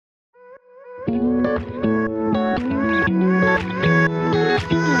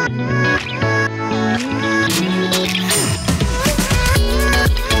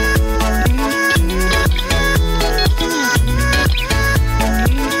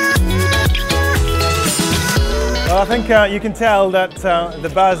Well, I think you can tell that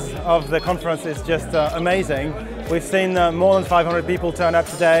the buzz of the conference is just amazing. We've seen more than 500 people turn up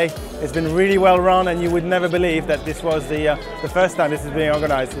today. It's been really well run, and you would never believe that this was the first time this is being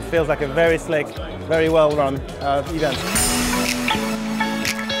organized. It feels like a very slick, very well run event.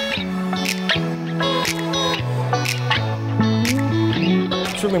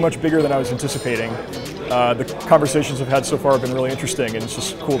 Certainly much bigger than I was anticipating. The conversations I've had so far have been really interesting, and it's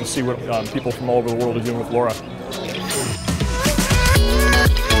just cool to see what people from all over the world are doing with LoRa.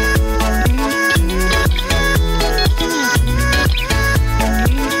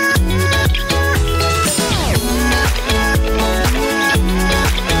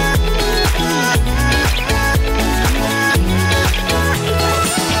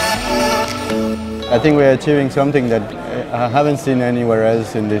 I think we're achieving something that I haven't seen anywhere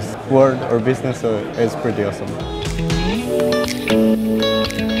else in this world or business, so it's pretty awesome.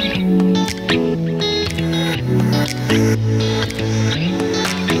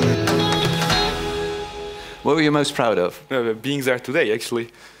 What were you most proud of? Being there today, actually.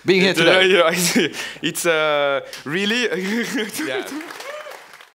 Being here today? Yeah, it's really... Yeah.